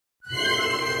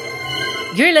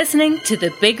You're listening to the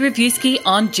Big Reviewski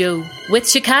on Joe with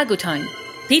Chicago Time.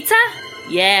 Pizza?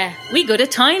 Yeah, we go to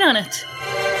town on it.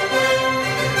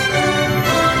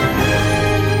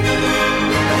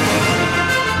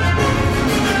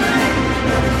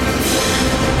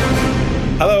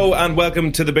 Hello and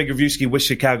welcome to the Big Reviewski with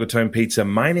Chicago Time Pizza.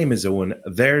 My name is Eoghan,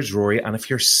 there's Rory, and if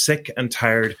you're sick and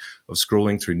tired of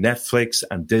scrolling through Netflix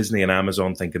and Disney and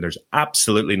Amazon thinking there's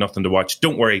absolutely nothing to watch,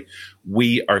 don't worry,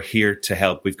 we are here to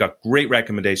help. We've got great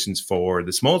recommendations for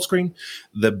the small screen,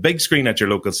 the big screen at your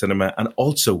local cinema, and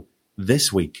also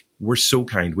this week, we're so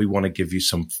kind, we want to give you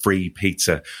some free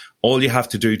pizza. All you have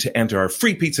to do to enter our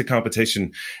free pizza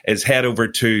competition is head over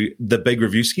to the Big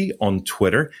Reviewski on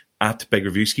Twitter, at Big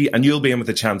Reviewski, and you'll be in with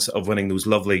a chance of winning those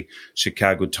lovely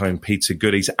Chicago Town pizza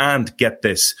goodies. And get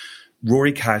this,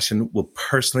 Rory Cashin will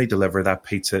personally deliver that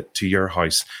pizza to your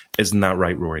house. Isn't that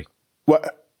right, Rory?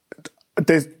 What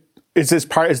is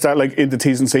that like in the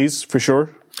T's and C's for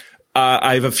sure?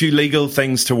 I have a few legal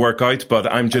things to work out,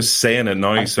 but I'm just saying it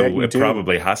now, so it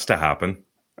probably has to happen.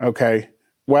 Okay.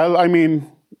 Well, I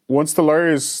mean, once the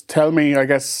lawyers tell me, I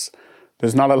guess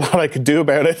there's not a lot I could do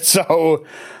about it. So,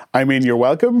 I mean, you're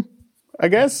welcome, I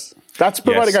guess. That's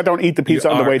providing I don't eat the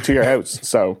pizza on the way to your house.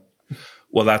 So,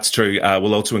 well, that's true.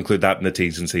 We'll also include that in the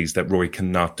T's and C's that Rory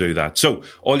cannot do that. So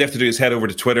all you have to do is head over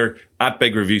to Twitter at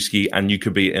Big Reviewski and you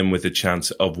could be in with a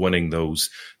chance of winning those.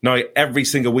 Now, every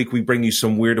single week we bring you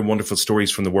some weird and wonderful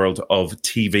stories from the world of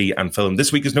TV and film.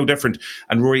 This week is no different.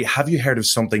 And Rory, have you heard of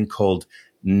something called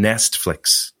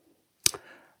Nestflix?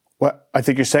 Well, I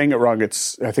think you're saying it wrong. I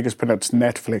think it's pronounced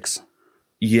Netflix.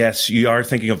 Yes, you are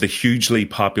thinking of the hugely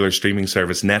popular streaming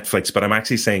service Netflix, but I'm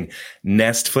actually saying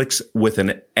Nestflix with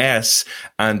an S.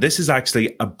 And this is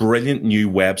actually a brilliant new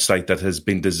website that has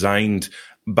been designed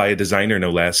by a designer,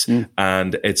 no less.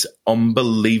 And it's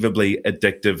unbelievably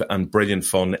addictive and brilliant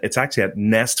fun. It's actually at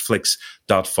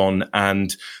nestflix.fun. And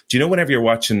do you know whenever you're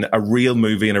watching a real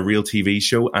movie and a real TV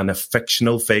show and a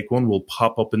fictional fake one will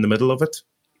pop up in the middle of it?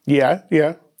 Yeah.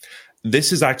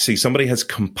 This is actually, somebody has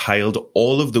compiled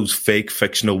all of those fake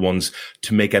fictional ones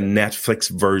to make a Netflix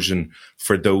version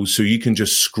for those. So you can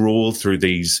just scroll through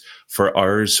these for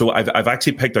hours. So I've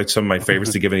actually picked out some of my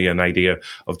favorites to give you an idea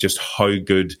of just how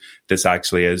good this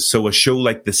actually is. So a show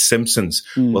like The Simpsons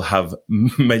will have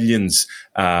millions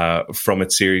from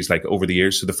its series like over the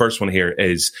years. So the first one here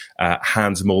is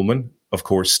Hans Moleman, of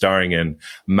course, starring in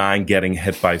Man Getting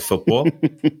Hit by Football.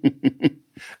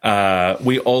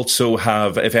 We also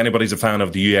have, if anybody's a fan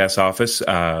of the US Office,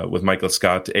 with Michael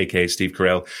Scott, aka Steve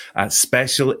Carell,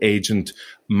 Special Agent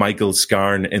Michael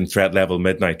Scarn in Threat Level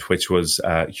Midnight, which was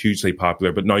hugely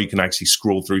popular, but now you can actually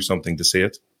scroll through something to see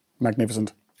it.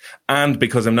 Magnificent. And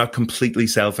because I'm not completely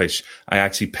selfish, I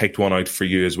actually picked one out for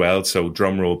you as well. So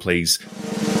drum roll, please.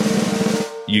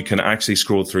 You can actually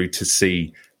scroll through to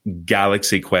see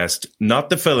Galaxy Quest, not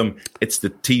the film, it's the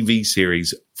TV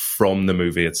series from the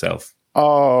movie itself.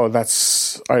 Oh,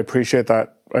 I appreciate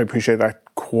that. I appreciate that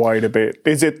quite a bit.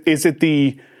 Is it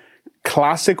the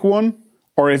classic one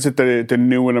or is it the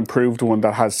new and improved one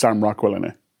that has Sam Rockwell in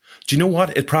it? Do you know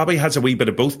what? It probably has a wee bit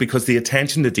of both because the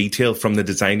attention to detail from the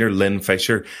designer, Lynn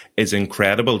Fisher, is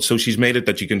incredible. So she's made it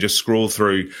that you can just scroll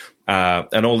through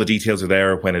and all the details are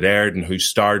there when it aired and who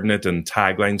starred in it and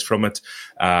taglines from it.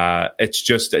 It's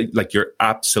just like you're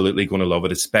absolutely going to love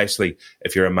it, especially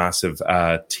if you're a massive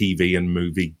TV and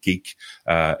movie geek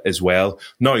as well.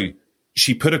 Now,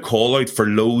 she put a call out for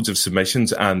loads of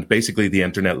submissions and basically the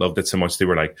internet loved it so much they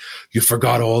were like, you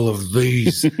forgot all of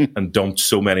these and dumped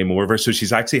so many more of her. So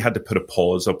she's actually had to put a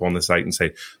pause up on the site and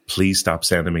say, please stop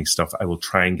sending me stuff. I will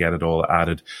try and get it all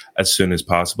added as soon as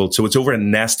possible. So it's over at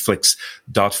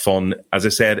nestflix.fun. As I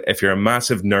said, if you're a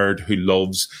massive nerd who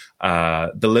loves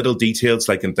the little details,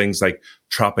 like in things like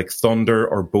Tropic Thunder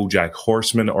or BoJack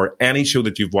Horseman or any show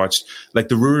that you've watched, like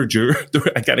the Rural Juror,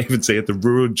 I can't even say it, the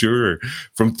Rural Juror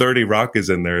from 30 Rock is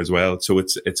in there as well. So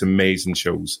it's amazing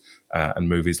shows and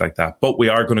movies like that. But we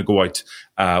are going to go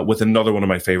out with another one of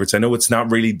my favorites. I know it's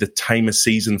not really the time of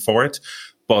season for it,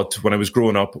 but when I was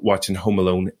growing up watching Home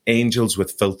Alone, Angels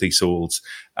with Filthy Souls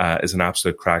is an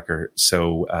absolute cracker.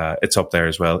 So it's up there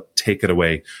as well. Take it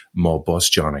away, Ma Bus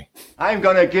Johnny. I'm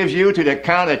going to give you to the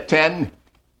count of 10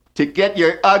 to get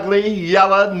your ugly,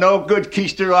 yellow, no-good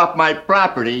keister off my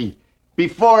property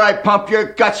before I pump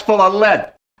your guts full of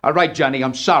lead. All right, Johnny,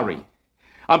 I'm sorry.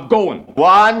 I'm going.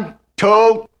 1,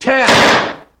 2,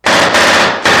 10.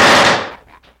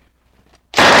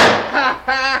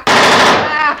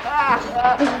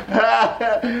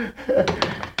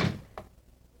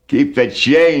 Keep the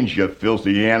change, you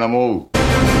filthy animal.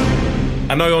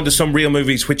 And now on to some real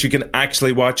movies which you can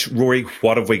actually watch. Rory,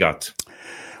 what have we got?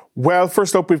 Well,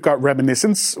 first up, we've got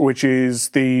Reminiscence, which is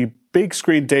the big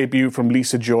screen debut from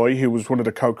Lisa Joy, who was one of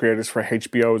the co-creators for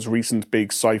HBO's recent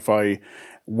big sci-fi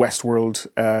Westworld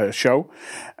show.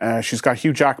 She's got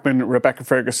Hugh Jackman, Rebecca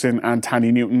Ferguson, and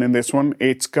Thandie Newton in this one.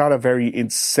 It's got a very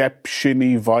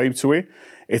Inception-y vibe to it.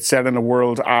 It's set in a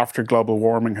world after global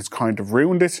warming has kind of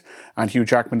ruined it, and Hugh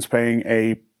Jackman's playing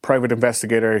a private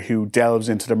investigator who delves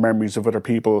into the memories of other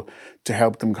people to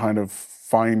help them kind of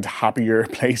find happier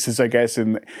places, I guess,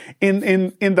 in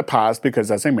the past,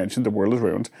 because, as I mentioned, the world is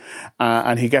ruined.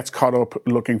 And he gets caught up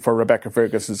looking for Rebecca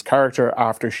Ferguson's character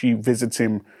after she visits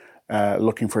him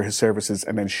looking for his services,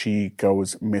 and then she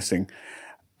goes missing.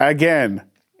 Again,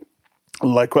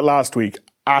 like with last week,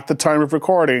 at the time of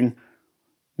recording,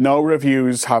 no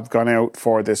reviews have gone out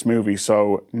for this movie,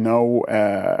 so no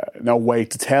way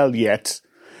to tell yet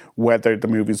whether the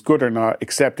movie is good or not,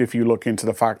 except if you look into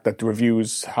the fact that the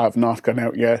reviews have not gone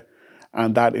out yet,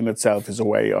 and that in itself is a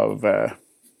way of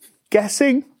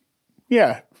guessing.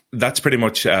 Yeah. That's pretty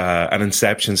much an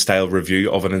Inception-style review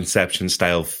of an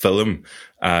Inception-style film,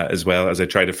 as well, as I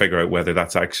try to figure out whether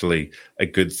that's actually a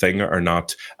good thing or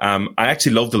not. I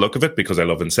actually love the look of it because I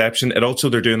love Inception. It also,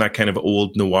 they're doing that kind of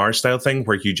old noir-style thing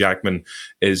where Hugh Jackman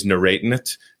is narrating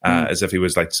it as if he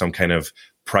was like some kind of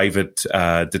private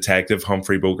detective,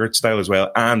 Humphrey Bogart style as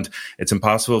well. And it's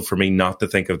impossible for me not to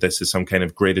think of this as some kind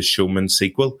of Greatest Showman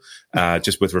sequel,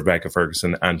 just with Rebecca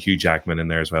Ferguson and Hugh Jackman in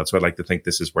there as well. So I'd like to think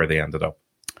this is where they ended up.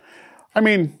 I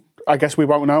mean, I guess we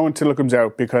won't know until it comes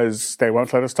out because they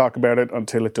won't let us talk about it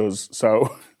until it does.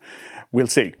 So we'll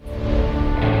see.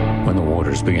 When the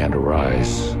waters began to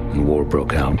rise and war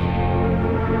broke out,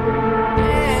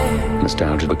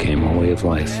 nostalgia became a way of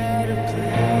life.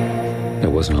 There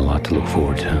wasn't a lot to look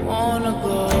forward to.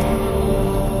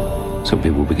 So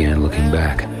people began looking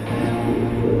back.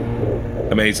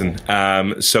 Amazing.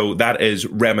 So that is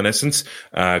Reminiscence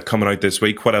coming out this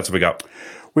week. What else have we got?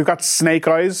 We've got Snake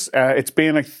Eyes. It's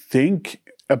been, I think,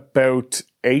 about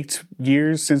 8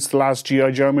 years since the last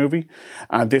G.I. Joe movie.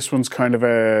 And this one's kind of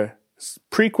a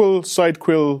prequel,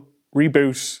 sidequel,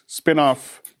 reboot,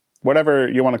 spin-off, whatever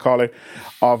you want to call it,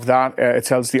 of that. It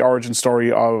tells the origin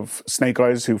story of Snake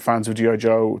Eyes, who fans of G.I.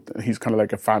 Joe, he's kind of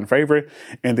like a fan favorite.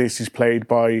 In this, he's played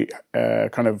by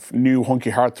kind of new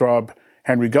hunky heartthrob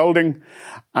Henry Golding.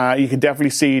 You can definitely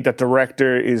see that the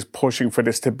director is pushing for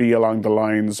this to be along the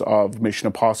lines of Mission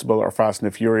Impossible or Fast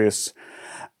and the Furious.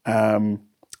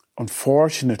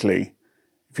 Unfortunately,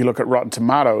 if you look at Rotten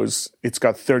Tomatoes, it's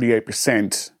got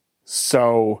 38%.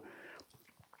 So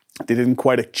they didn't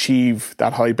quite achieve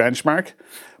that high benchmark.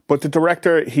 But the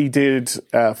director, he did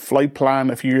Flight Plan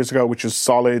a few years ago, which was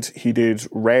solid. He did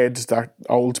Red, that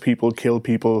old people kill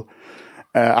people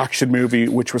action movie,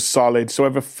 which was solid. So I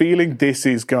have a feeling this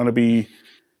is going to be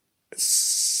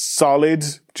solid,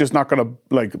 just not going to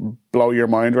like blow your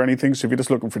mind or anything. So if you're just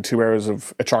looking for 2 hours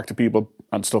of attractive people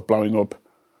and stuff blowing up,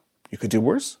 you could do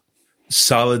worse.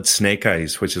 Solid Snake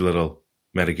Eyes, which is a little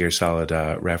Metal Gear Solid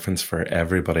reference for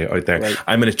everybody out there. Right.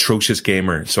 I'm an atrocious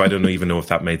gamer, so I don't even know if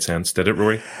that made sense. Did it,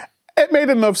 Rory? It made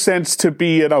enough sense to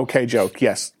be an okay joke,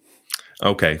 yes.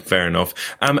 Okay, fair enough.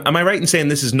 Am I right in saying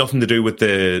this has nothing to do with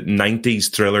the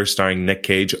 90s thriller starring Nick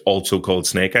Cage, also called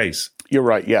Snake Eyes? You're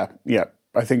right, yeah.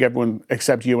 I think everyone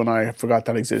except you and I forgot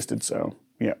that existed, so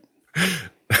yeah.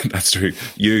 That's true.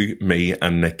 You, me,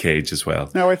 and Nick Cage as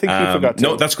well. No, I think you forgot to.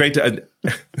 No, that's great.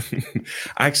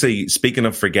 Actually, speaking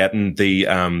of forgetting, the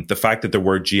fact that there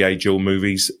were G.I. Joe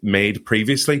movies made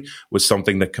previously was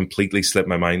something that completely slipped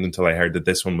my mind until I heard that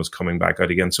this one was coming back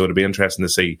out again. So it'll be interesting to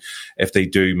see if they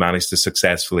do manage to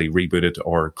successfully reboot it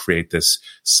or create this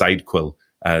sidequel,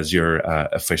 as you're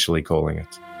officially calling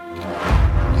it.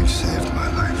 You saved my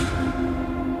life.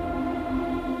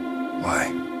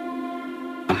 Why?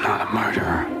 I'm not a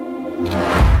murderer.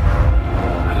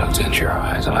 I looked into your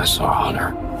eyes and I saw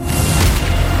honor.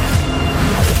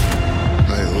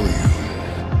 I owe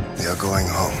you. You're going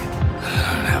home.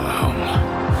 I don't have a home.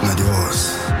 Not yours.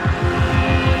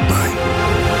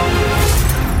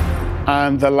 Mine.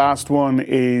 And the last one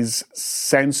is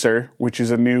Censor, which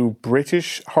is a new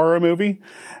British horror movie.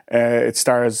 It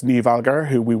stars Niamh Algar,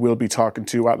 who we will be talking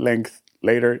to at length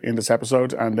later in this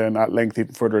episode, and then at length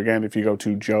even further again if you go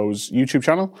to Joe's YouTube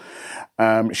channel.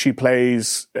 She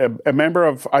plays a member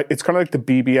of, it's kind of like the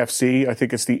BBFC, I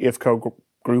think it's the IFCO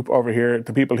group over here,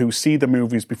 the people who see the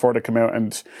movies before they come out,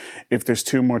 and if there's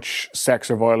too much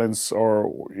sex or violence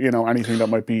or, you know, anything that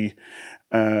might be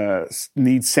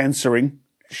needs censoring,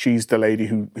 she's the lady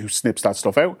who snips that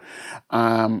stuff out.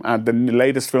 And the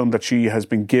latest film that she has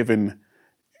been given,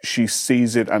 she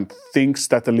sees it and thinks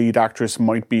that the lead actress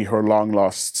might be her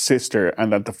long-lost sister,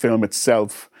 and that the film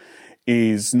itself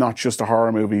is not just a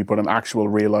horror movie, but an actual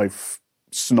real life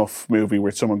snuff movie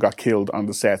where someone got killed on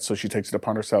the set. So she takes it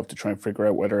upon herself to try and figure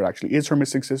out whether it actually is her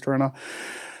missing sister or not.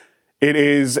 It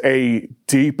is a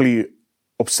deeply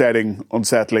upsetting,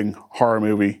 unsettling horror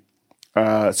movie.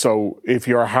 So if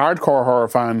you're a hardcore horror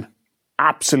fan,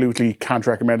 absolutely can't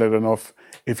recommend it enough.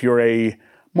 If you're a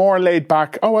more laid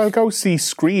back, I'll go see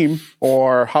Scream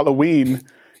or Halloween,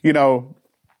 you know,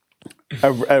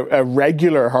 a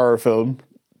regular horror film,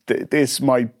 this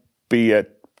might be a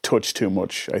touch too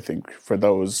much, I think, for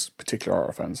those particular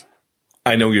horror fans.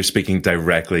 I know you're speaking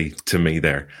directly to me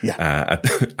there. Yeah.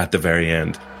 At the very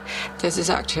end. There's this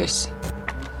actress. I've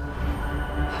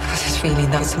got this feeling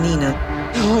that's Nina.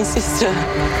 Oh, my sister.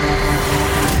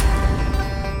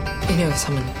 You know, if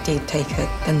someone did take her,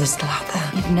 then they're still out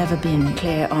there. You've never been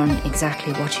clear on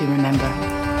exactly what you remember.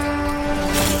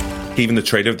 Even the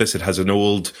trailer of this, it has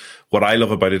what I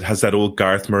love about it has that old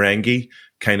Garth Marenghi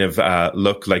kind of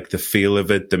look, like the feel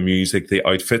of it, the music, the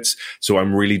outfits. So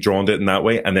I'm really drawn to it in that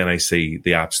way. And then I see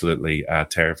the absolutely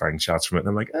terrifying shots from it. And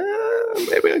I'm like,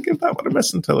 maybe I'll give that one a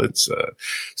miss until it's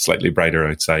slightly brighter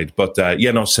outside. But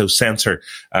so Censor,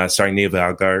 starring Niamh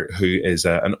Algar, who is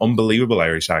an unbelievable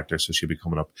Irish actor. So she'll be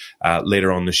coming up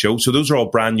later on the show. So those are all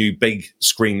brand new big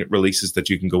screen releases that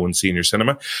you can go and see in your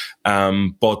cinema.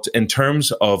 But in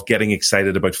terms of getting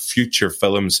excited about future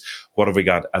films, what have we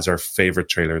got as our favourite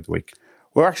trailer of the week?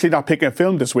 We're actually not picking a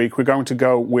film this week. We're going to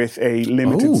go with a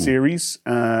limited series,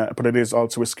 but it is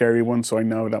also a scary one, so I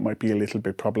know that might be a little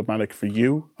bit problematic for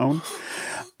you,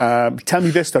 Eoghan. Tell me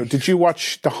this, though. Did you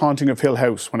watch The Haunting of Hill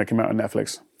House when it came out on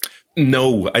Netflix?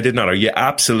 No, I did not. Are you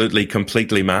absolutely,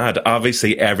 completely mad?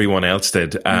 Obviously, everyone else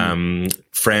did.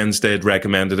 Friends did,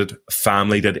 recommended it.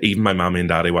 Family did. Even my mommy and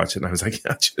daddy watched it. And I was like,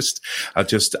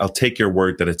 I'll take your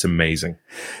word that it's amazing.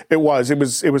 It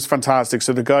was fantastic.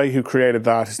 So the guy who created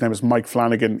that, his name is Mike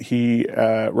Flanagan. He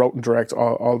wrote and directed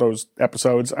all those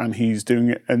episodes, and he's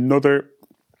doing another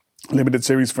limited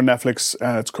series for Netflix.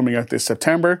 It's coming out this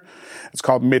September. It's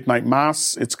called Midnight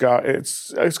Mass. It's got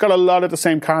a lot of the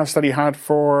same cast that he had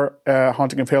for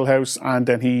Haunting of Hill House, and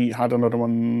then he had another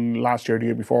one last year, the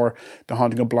year before, The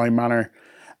Haunting of Bly Manor.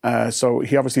 So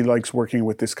he obviously likes working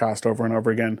with this cast over and over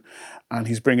again, and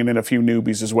he's bringing in a few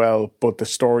newbies as well. But the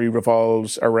story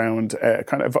revolves around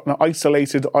kind of an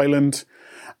isolated island,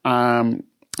 and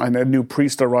a new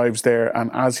priest arrives there, and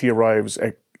as he arrives,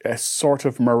 a sort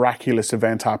of miraculous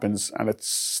event happens, and it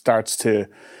starts to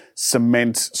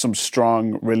cement some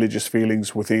strong religious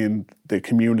feelings within the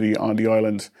community on the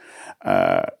island.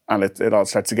 And it all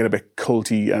starts to get a bit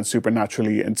culty and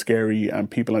supernaturally and scary, and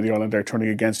people on the island are turning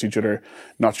against each other,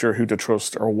 not sure who to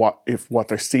trust or if what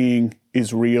they're seeing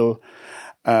is real.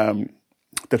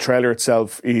 The trailer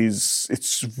itself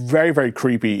it's very, very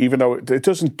creepy, even though it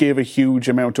doesn't give a huge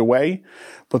amount away.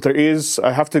 But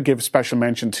I have to give special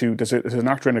mention to, there's an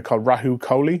actor in it called Rahul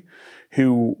Kohli,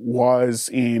 who was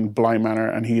in Bly Manor,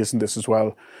 and he is in this as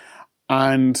well.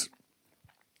 And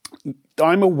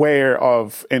I'm aware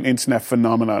of an internet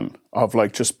phenomenon of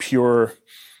like just pure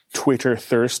Twitter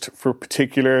thirst for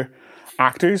particular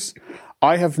actors.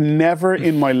 I have never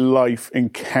in my life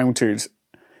encountered,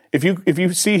 if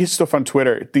you see his stuff on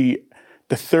Twitter, the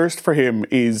thirst for him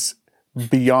is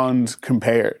beyond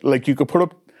compare. Like, you could put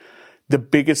up the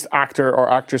biggest actor or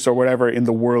actress or whatever in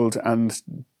the world, and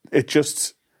it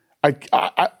just, I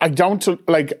don't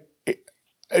like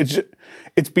it.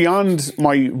 It's beyond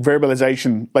my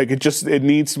verbalization. Like, it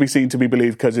needs to be seen to be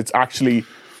believed, because it's actually,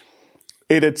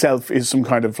 it itself is some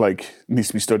kind of like, needs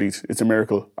to be studied. It's a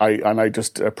miracle. I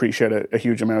just appreciate it a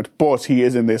huge amount. But he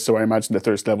is in this, so I imagine the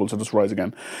thirst levels will just rise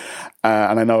again.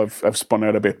 And I know I've spun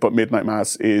out a bit, but Midnight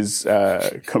Mass is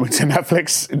coming to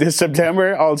Netflix this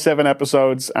September, all 7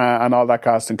 episodes, and all that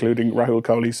cast, including Rahul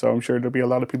Kohli. So I'm sure there'll be a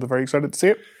lot of people very excited to see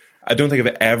it. I don't think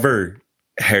I've ever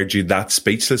heard you that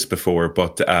speechless before,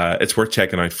 but it's worth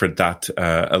checking out for that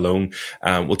alone.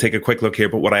 We'll take a quick look here,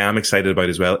 but what I am excited about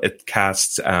as well, they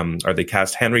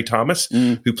cast Henry Thomas,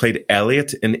 who played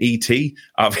Elliot in E.T.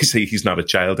 Obviously, he's not a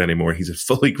child anymore. He's a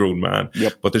fully grown man,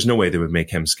 but there's no way they would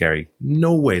make him scary.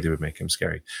 No way they would make him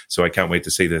scary. So I can't wait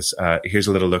to see this. Here's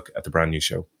a little look at the brand new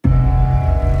show.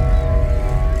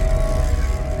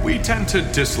 We tend to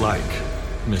dislike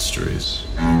mysteries.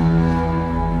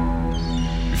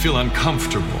 Feel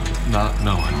uncomfortable not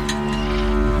knowing.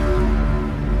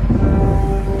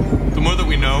 The more that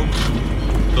we know,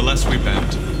 the less we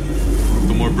bend,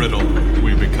 the more brittle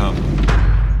we become.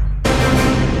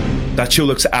 That show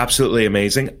looks absolutely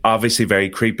amazing, obviously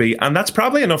very creepy, and that's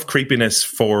probably enough creepiness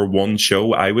for one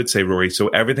show, I would say, Rory. So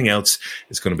everything else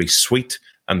is going to be sweet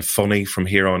and funny from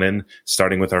here on in,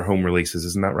 starting with our home releases,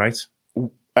 isn't that right?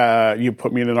 You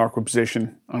put me in an awkward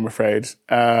position, I'm afraid.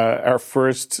 Our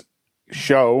first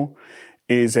show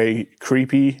is a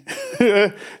creepy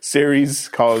series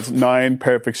called 9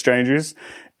 Perfect Strangers.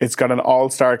 It's got an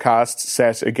all-star cast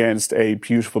set against a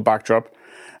beautiful backdrop.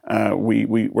 We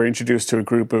were introduced to a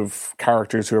group of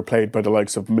characters who are played by the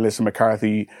likes of Melissa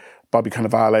McCarthy, Bobby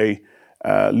Cannavale,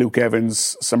 Luke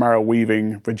Evans, Samara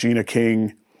Weaving, Regina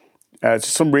King,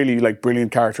 some really like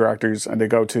brilliant character actors, and they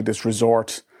go to this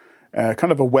resort,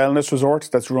 kind of a wellness resort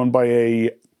that's run by a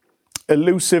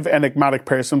elusive, enigmatic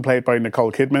person played by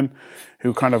Nicole Kidman,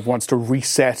 who kind of wants to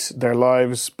reset their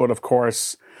lives. But of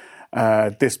course,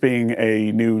 this being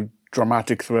a new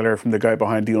dramatic thriller from the guy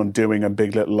behind The Undoing and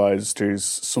Big Little Lies, there's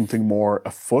something more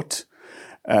afoot.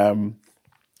 I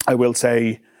will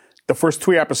say the first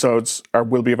 3 episodes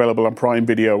will be available on Prime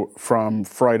Video from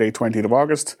Friday, 20th of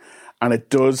August. And it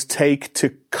does take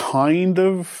to kind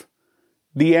of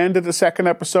the end of the second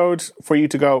episode for you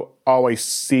to go, oh, I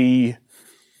see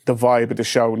the vibe of the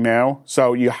show now.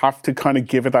 So you have to kind of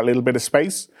give it that little bit of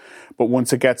space. But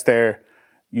once it gets there,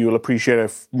 you'll appreciate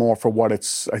it more for what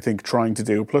it's, I think, trying to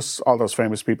do. Plus, all those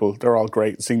famous people, they're all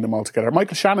great, seeing them all together.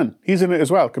 Michael Shannon, he's in it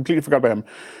as well. Completely forgot about him.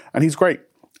 And he's great.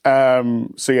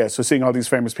 So seeing all these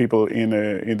famous people in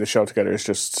the show together is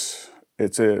just,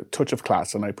 it's a touch of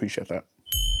class, and I appreciate that.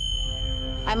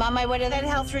 I'm on my way to that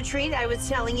health retreat I was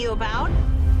telling you about.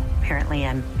 Apparently,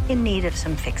 I'm in need of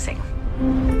some fixing.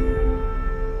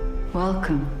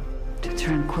 Welcome to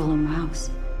Tranquillum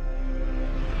House.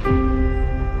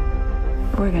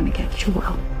 We're gonna get you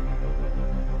well.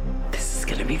 This is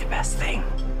gonna be the best thing.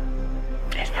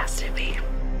 It has to be.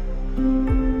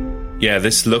 Yeah,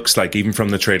 this looks like, even from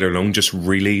the trailer alone, just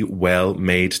really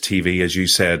well-made TV. As you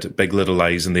said, Big Little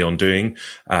Lies and The Undoing,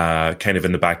 kind of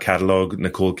in the back catalogue,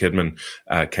 Nicole Kidman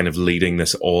kind of leading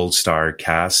this all-star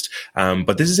cast.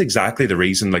 But this is exactly the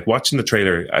reason, like watching the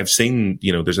trailer, I've seen,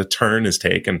 there's a turn is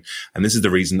taken, and this is the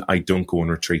reason I don't go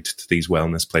and retreat to these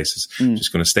wellness places. I'm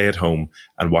just going to stay at home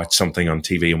and watch something on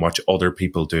TV and watch other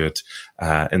people do it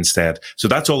instead. So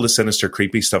that's all the sinister,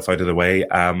 creepy stuff out of the way.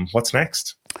 What's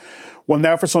next? Well,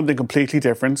 now for something completely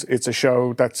different. It's a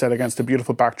show that's set against a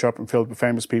beautiful backdrop and filled with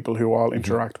famous people who all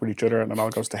interact with each other, and it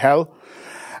all goes to hell.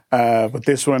 But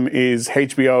this one is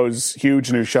HBO's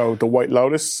huge new show, The White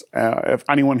Lotus. If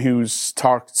anyone who's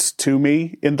talked to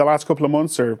me in the last couple of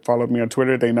months or followed me on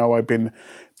Twitter, they know I've been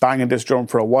banging this drum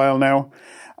for a while now.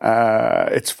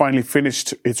 It's finally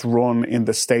finished its run in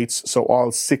the States, so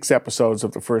all 6 episodes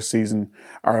of the first season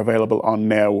are available on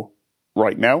Now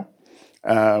right now.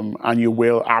 And you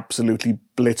will absolutely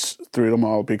blitz through them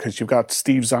all, because you've got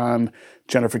Steve Zahn,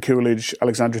 Jennifer Coolidge,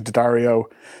 Alexandra Daddario,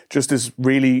 just this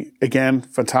really, again,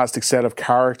 fantastic set of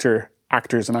character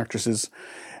actors and actresses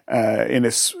in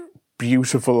this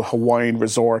beautiful Hawaiian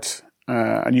resort.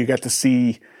 And you get to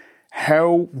see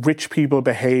how rich people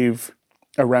behave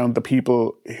around the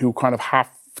people who kind of have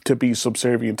to be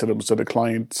subservient to them. So the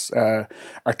clients are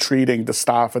treating the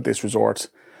staff at this resort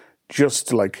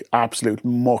just like absolute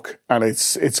muck, and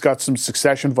it's got some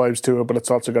Succession vibes to it, but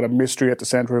it's also got a mystery at the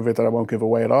center of it that I won't give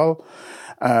away at all.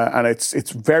 And it's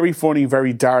very funny,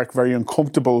 very dark, very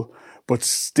uncomfortable, but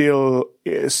still,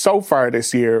 so far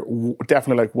this year,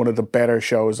 definitely like one of the better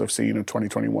shows I've seen in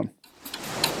 2021.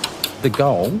 The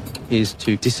goal is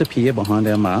to disappear behind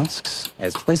our masks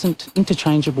as pleasant,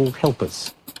 interchangeable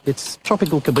helpers. It's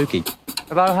tropical kabuki.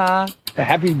 Aloha.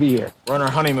 Happy to be here. We're on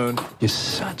our honeymoon. You're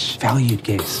such valued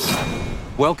guests.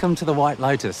 Welcome to the White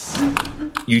Lotus.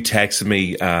 You texted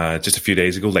me just a few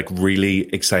days ago, like really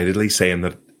excitedly, saying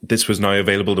that this was now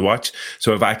available to watch.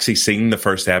 So I've actually seen the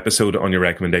first episode on your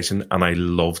recommendation, and I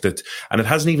loved it. And it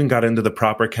hasn't even got into the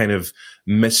proper kind of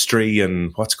mystery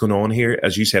and what's going on here.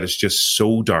 As you said, it's just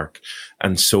so dark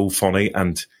and so funny,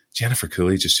 and Jennifer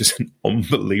Coolidge is just an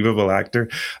unbelievable actor.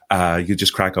 You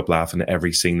just crack up laughing at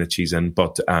every scene that she's in,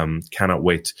 but cannot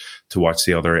wait to watch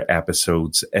the other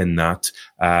episodes in that.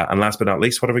 And last but not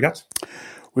least, what have we got?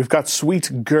 We've got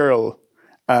Sweet Girl,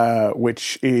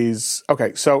 which is...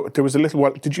 Okay, so there was a little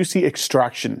while... Did you see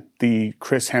Extraction, the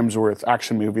Chris Hemsworth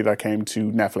action movie that came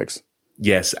to Netflix?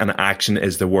 Yes, and action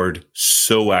is the word.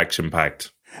 So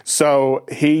action-packed. So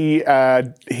he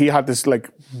had this like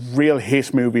real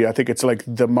hit movie. I think it's like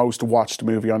the most watched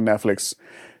movie on Netflix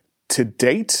to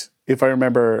date, if I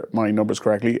remember my numbers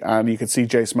correctly. And you could see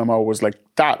Jason Momoa was like,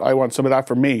 I want some of that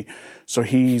for me. So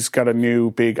he's got a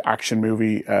new big action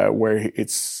movie where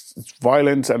it's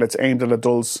violent and it's aimed at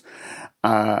adults,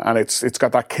 and it's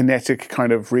got that kinetic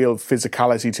kind of real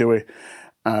physicality to it.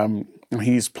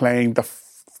 He's playing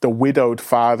the widowed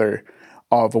father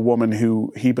of a woman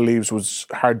who he believes was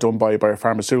hard done by a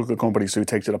pharmaceutical company, so he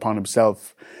takes it upon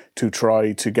himself to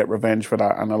try to get revenge for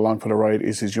that. And along for the ride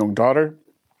is his young daughter,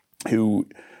 who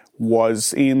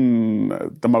was in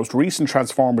the most recent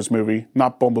Transformers movie,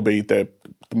 not Bumblebee, the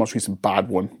most recent bad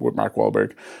one with Mark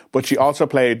Wahlberg, but she also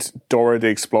played Dora the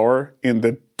Explorer in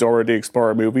the Dora the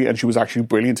Explorer movie, and she was actually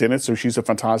brilliant in it, so she's a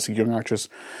fantastic young actress.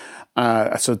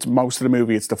 So it's most of the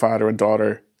movie, it's the father and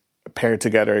daughter paired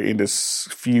together in this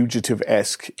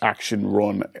fugitive-esque action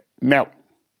run. Now,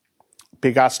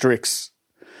 big asterisk,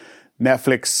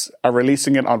 Netflix are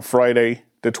releasing it on Friday,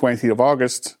 the 20th of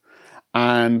August,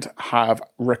 and have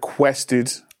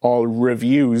requested all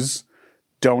reviews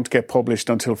don't get published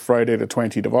until Friday the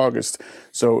 20th of August.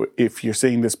 So if you're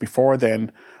seeing this before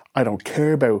then, I don't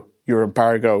care about your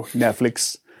embargo,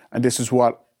 Netflix. And this is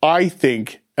what I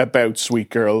think about Sweet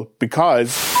Girl,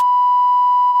 because...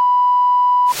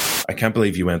 I can't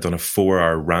believe you went on a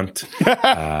 4-hour rant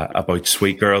about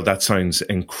Sweet Girl. That sounds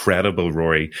incredible,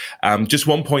 Rory. Just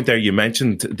one point there, you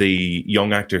mentioned the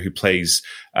young actor who plays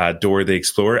Dora the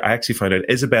Explorer. I actually found out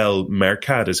Isabel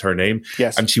Mercad is her name.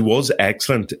 Yes. And she was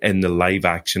excellent in the live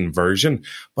action version.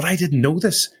 But I didn't know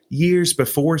this. Years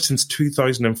before, since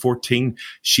 2014,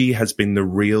 she has been the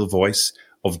real voice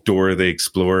of Dora the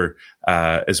Explorer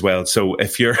as well. So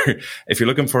if you're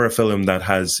looking for a film that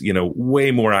has,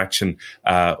 way more action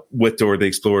with Dora the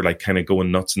Explorer, like kind of going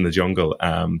nuts in the jungle,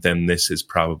 then this is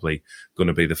probably going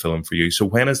to be the film for you. So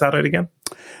when is that out again?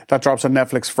 That drops on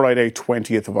Netflix Friday,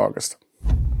 20th of August.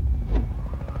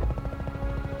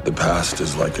 The past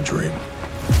is like a dream.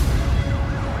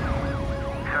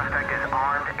 Suspect is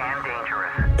armed and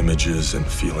dangerous. Images and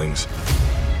feelings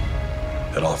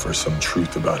that offer some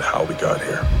truth about how we got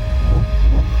here.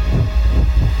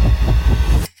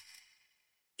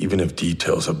 Even if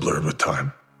details have blurred with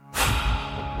time.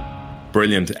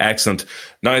 Brilliant. Excellent.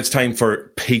 Now it's time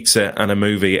for pizza and a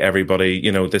movie, everybody.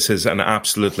 This is an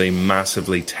absolutely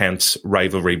massively tense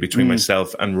rivalry between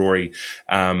myself and Rory.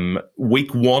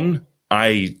 Week one,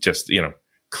 I just,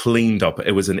 cleaned up.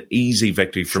 It was an easy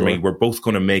victory for me. We're both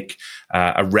going to make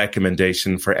a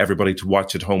recommendation for everybody to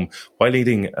watch at home while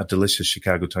eating a delicious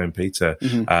Chicago Town pizza,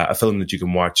 a film that you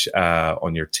can watch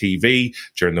on your TV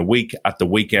during the week, at the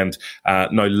weekend.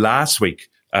 Now, last week,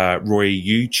 Roy,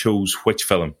 you chose which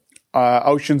film?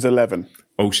 Ocean's 11.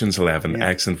 Ocean's 11, yeah.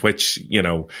 Excellent. Which,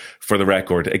 for the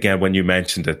record, again, when you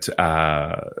mentioned it,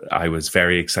 I was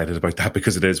very excited about that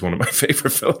because it is one of my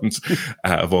favorite films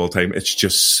of all time. It's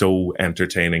just so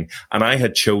entertaining. And I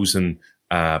had chosen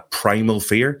Primal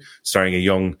Fear, starring a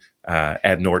young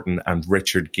Ed Norton and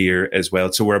Richard Gere as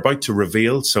well. So we're about to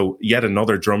reveal. So yet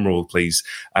another drum roll, please.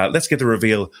 Let's get the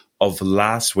reveal of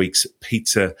last week's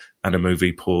Pizza and a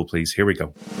Movie poll, please. Here we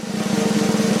go.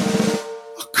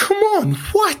 Oh, come on.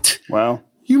 What? Wow.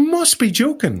 You must be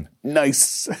joking.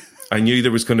 Nice. I knew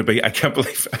there was going to be... I can't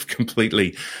believe I've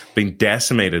completely been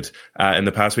decimated in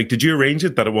the past week. Did you arrange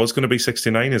it that it was going to be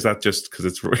 69? Is that just because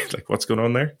it's like, what's going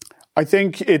on there? I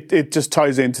think it just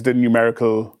ties into the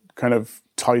numerical kind of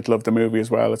title of the movie as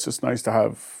well. It's just nice to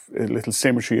have a little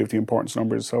symmetry of the importance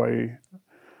numbers. So I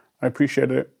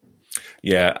appreciate it.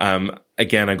 Yeah.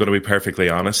 Again, I'm going to be perfectly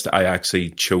honest. I actually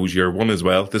chose your one as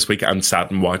well this week and sat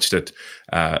and watched it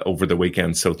over the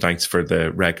weekend. So thanks for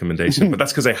the recommendation. But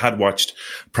that's because I had watched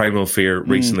Primal Fear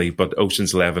recently, but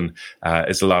Ocean's 11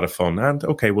 is a lot of fun. And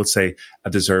okay, we'll say a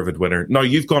deserved winner. Now,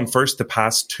 you've gone first the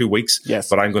past 2 weeks, yes,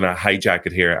 but I'm going to hijack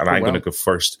it here and I'm going to go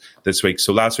first this week.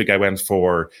 So last week I went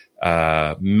for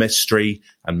mystery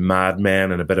and Mad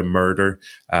Men and a bit of murder.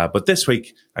 But this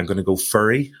week I'm going to go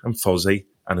furry and fuzzy.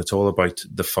 And it's all about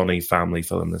the funny family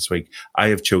film this week. I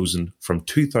have chosen from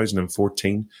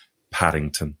 2014,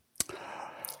 Paddington.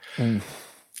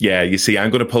 Yeah, you see, I'm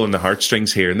going to pull in the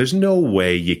heartstrings here. And there's no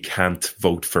way you can't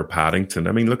vote for Paddington.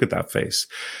 I mean, look at that face.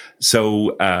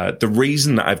 So the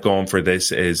reason I've gone for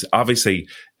this is, obviously,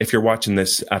 if you're watching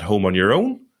this at home on your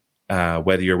own,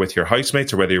 whether you're with your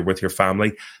housemates or whether you're with your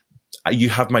family, you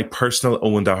have my personal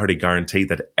Eoghan Doherty guarantee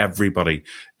that everybody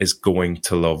is going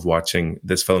to love watching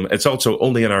this film. It's also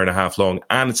only an hour and a half long,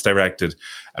 and it's directed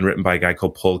and written by a guy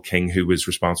called Paul King, who was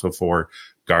responsible for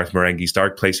Garth Marenghi's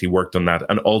Dark Place. He worked on that,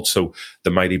 and also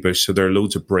The Mighty Bush. So there are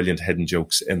loads of brilliant hidden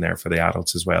jokes in there for the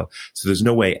adults as well. So there's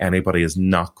no way anybody is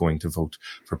not going to vote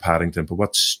for Paddington. But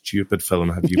what stupid film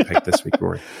have you picked this week,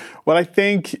 Rory? Well, I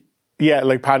think... yeah,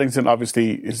 like Paddington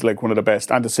obviously is like one of the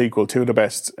best, and the sequel to the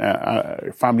best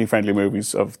family-friendly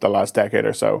movies of the last decade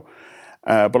or so.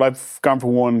 But I've gone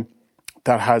for one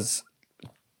that has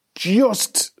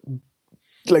just,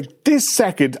 like this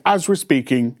second, as we're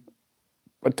speaking,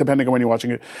 depending on when you're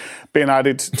watching it, been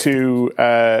added to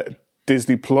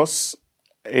Disney Plus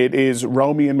It is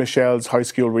Romy and Michelle's high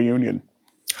school reunion.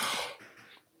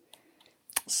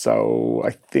 So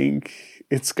I think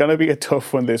it's going to be a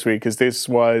tough one this week, because this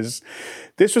was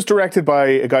directed by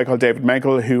a guy called David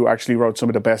Menkel, who actually wrote some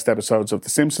of the best episodes of The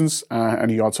Simpsons, and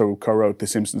he also co-wrote The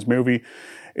Simpsons movie.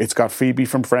 It's got Phoebe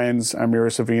from Friends and Mira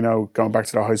Sorvino going back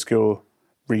to their high school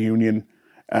reunion,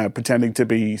 pretending to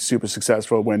be super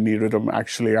successful when neither of them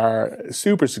actually are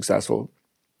super successful.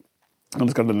 And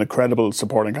it's got an incredible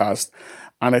supporting cast.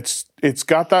 And it's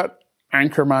got that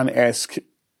Anchorman-esque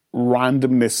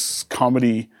randomness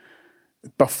comedy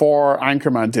before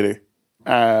Anchorman did it.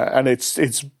 And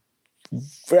it's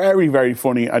very, very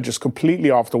funny and just completely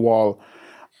off the wall.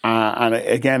 And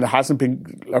again, it hasn't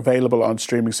been available on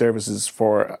streaming services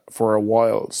for a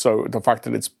while. So the fact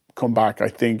that it's come back, I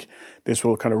think this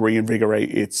will kind of reinvigorate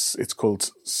its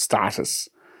cult status.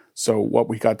 So what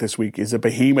we got this week is a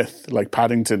behemoth like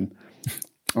Paddington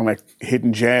and a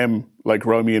hidden gem like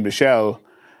Romy and Michelle.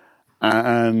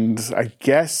 And I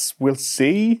guess we'll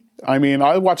see. I mean,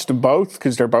 I'll watch them both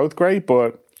because they're both great,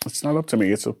 but it's not up to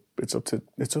me. It's up to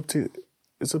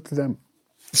them.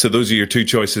 So those are your two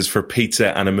choices for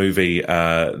pizza and a movie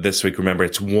this week. Remember,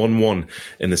 it's 1-1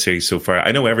 in the series so far.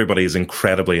 I know everybody is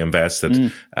incredibly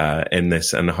invested in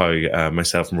this and how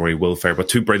myself and Rory will fare, but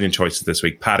two brilliant choices this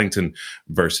week. Paddington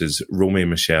versus Romy and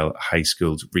Michelle High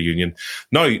School Reunion.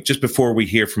 Now, just before we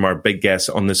hear from our big guests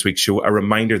on this week's show, a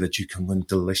reminder that you can win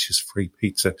delicious free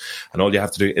pizza. And all you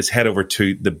have to do is head over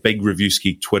to the Big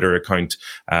Reviewski Twitter account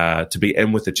to be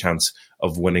in with the chance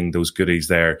of winning those goodies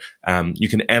there. You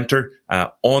can enter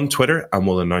on Twitter, and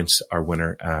we'll announce our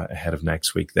winner ahead of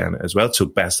next week then as well. So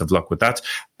best of luck with that.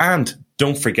 And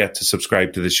don't forget to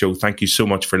subscribe to the show. Thank you so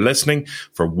much for listening,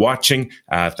 for watching.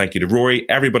 Thank you to Rory,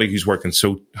 everybody who's working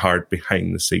so hard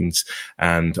behind the scenes,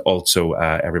 and also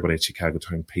everybody at Chicago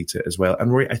Town Pizza as well.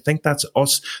 And Rory, I think that's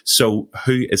us. So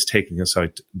who is taking us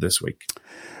out this week?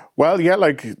 Well, yeah,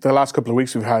 like the last couple of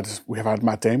weeks we've had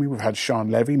Matt Damey, we've had Sean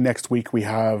Levy. Next week we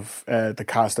have the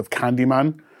cast of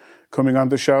Candyman coming on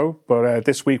the show. But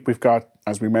this week we've got,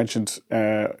 as we mentioned,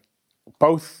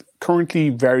 both currently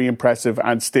very impressive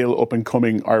and still up and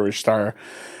coming Irish star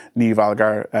Niamh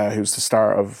Algar, who's the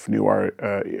star of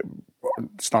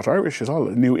it's not Irish at all,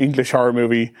 a new English horror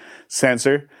movie,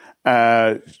 Censor.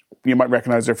 You might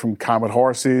recognise her from Calm with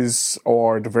Horses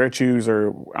or The Virtues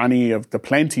or any of the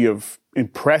plenty of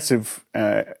impressive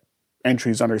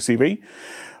entries on her CV.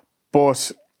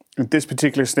 But in this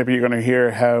particular snippet, you're going to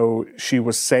hear how she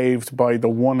was saved by the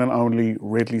one and only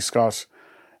Ridley Scott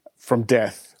from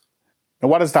death. Now,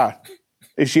 what is that?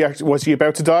 Was she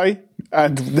about to die?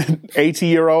 And the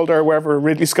 80-year-old or wherever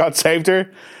Ridley Scott saved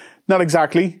her? Not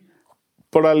exactly.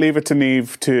 But I'll leave it to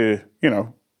Niamh to,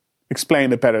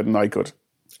 explain it better than I could.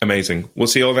 Amazing. We'll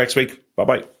see you all next week.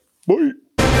 Bye-bye. Bye.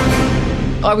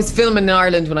 I was filming in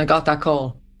Ireland when I got that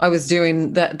call. I was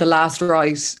doing the last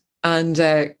ride, and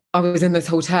I was in this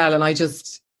hotel, and I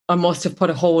must have put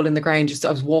a hole in the ground.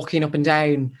 I was walking up and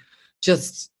down.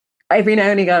 Just every now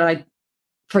and again, I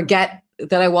forget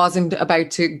that I wasn't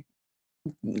about to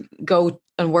go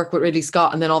and work with Ridley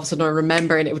Scott, and then all of a sudden I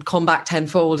remember, and it would come back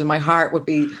tenfold, and my heart would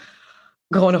be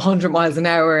going 100 miles an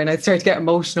hour, and I'd start to get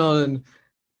emotional,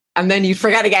 and then you'd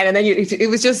forget again, and then it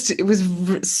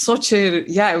was such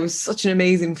an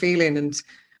amazing feeling,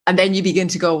 and then you begin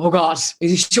to go, oh God,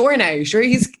 is he sure now? Sure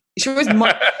it's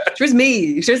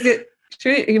me.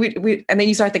 And then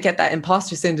you start to get that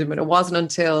imposter syndrome, and it wasn't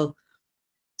until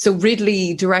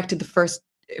Ridley directed the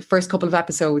first couple of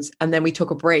episodes, and then we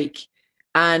took a break,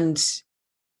 and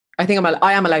I think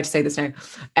I am allowed to say this now,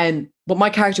 but my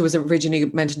character was originally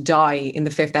meant to die in the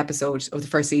 5th episode of the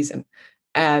first season.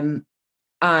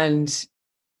 And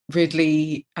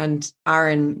Ridley and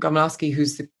Aaron Gomlowski,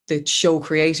 who's the show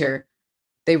creator,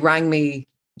 they rang me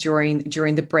during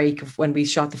the break of when we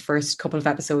shot the first couple of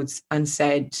episodes and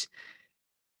said,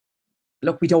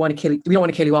 look, we don't want to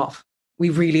kill you off. We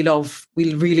really love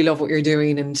what you're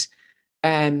doing,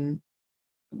 and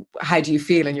how do you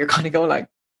feel? And you're kind of going like,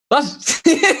 what?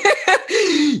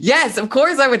 Yes, of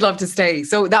course I would love to stay.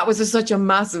 So that was such a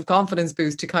massive confidence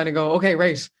boost to kind of go, okay,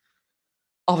 right.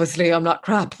 Obviously, I'm not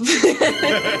crap.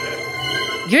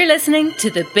 You're listening to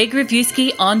the Big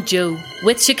Reviewski on Joe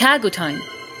with Chicago Time.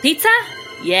 Pizza?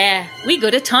 Yeah, we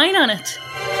go to town on it.